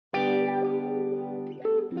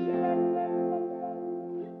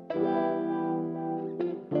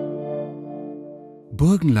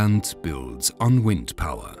Burgenland builds on wind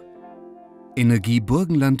power. Energie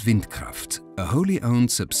Burgenland Windkraft, a wholly owned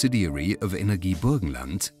subsidiary of Energie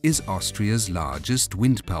Burgenland, is Austria's largest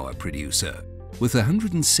wind power producer, with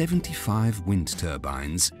 175 wind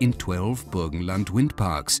turbines in 12 Burgenland wind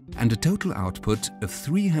parks and a total output of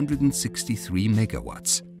 363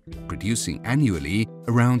 megawatts, producing annually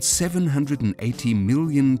around 780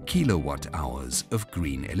 million kilowatt-hours of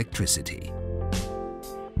green electricity.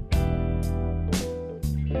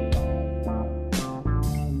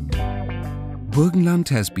 Burgenland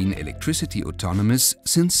has been electricity autonomous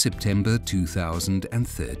since September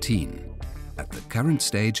 2013. At the current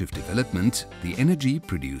stage of development, the energy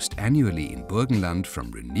produced annually in Burgenland from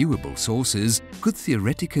renewable sources could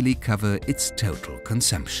theoretically cover its total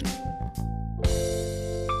consumption.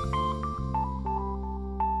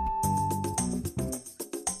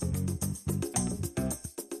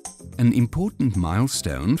 An important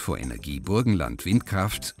milestone for Energie Burgenland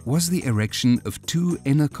Windkraft was the erection of two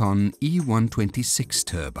Enercon E126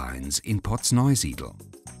 turbines in Potzneusiedl.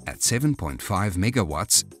 At 7.5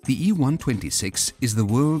 megawatts, the E126 is the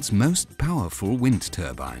world's most powerful wind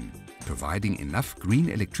turbine, providing enough green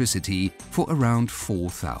electricity for around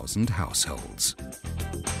 4,000 households.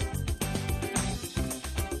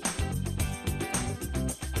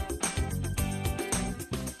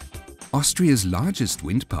 Austria's largest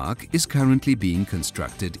wind park is currently being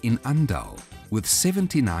constructed in Andau, with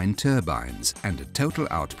 79 turbines and a total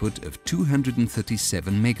output of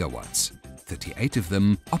 237 megawatts, 38 of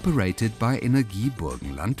them operated by Energie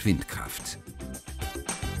Burgenland Windkraft.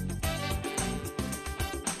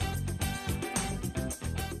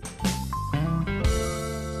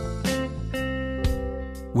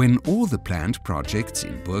 When all the planned projects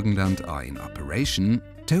in Burgenland are in operation,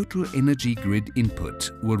 total energy grid input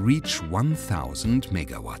will reach 1,000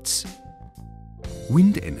 megawatts.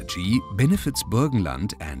 Wind energy benefits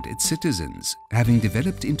Burgenland and its citizens, having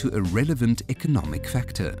developed into a relevant economic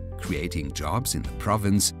factor, creating jobs in the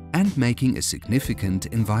province and making a significant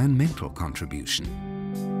environmental contribution.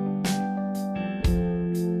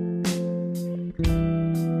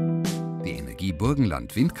 The Energie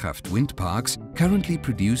Burgenland Windkraft wind parks currently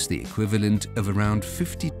produce the equivalent of around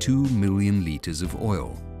 52 million liters of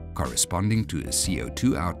oil, corresponding to a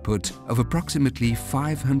CO2 output of approximately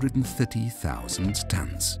 530,000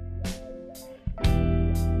 tons.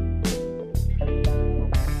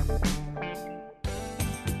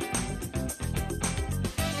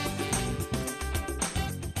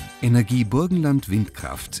 Energie Burgenland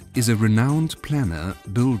Windkraft is a renowned planner,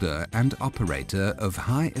 builder and operator of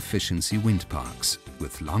high-efficiency wind parks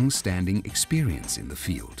with long-standing experience in the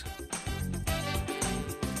field.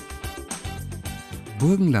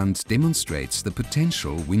 Burgenland demonstrates the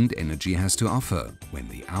potential wind energy has to offer when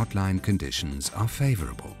the outline conditions are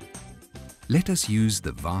favorable. Let us use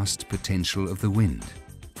the vast potential of the wind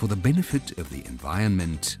for the benefit of the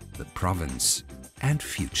environment, the province and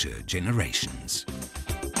future generations.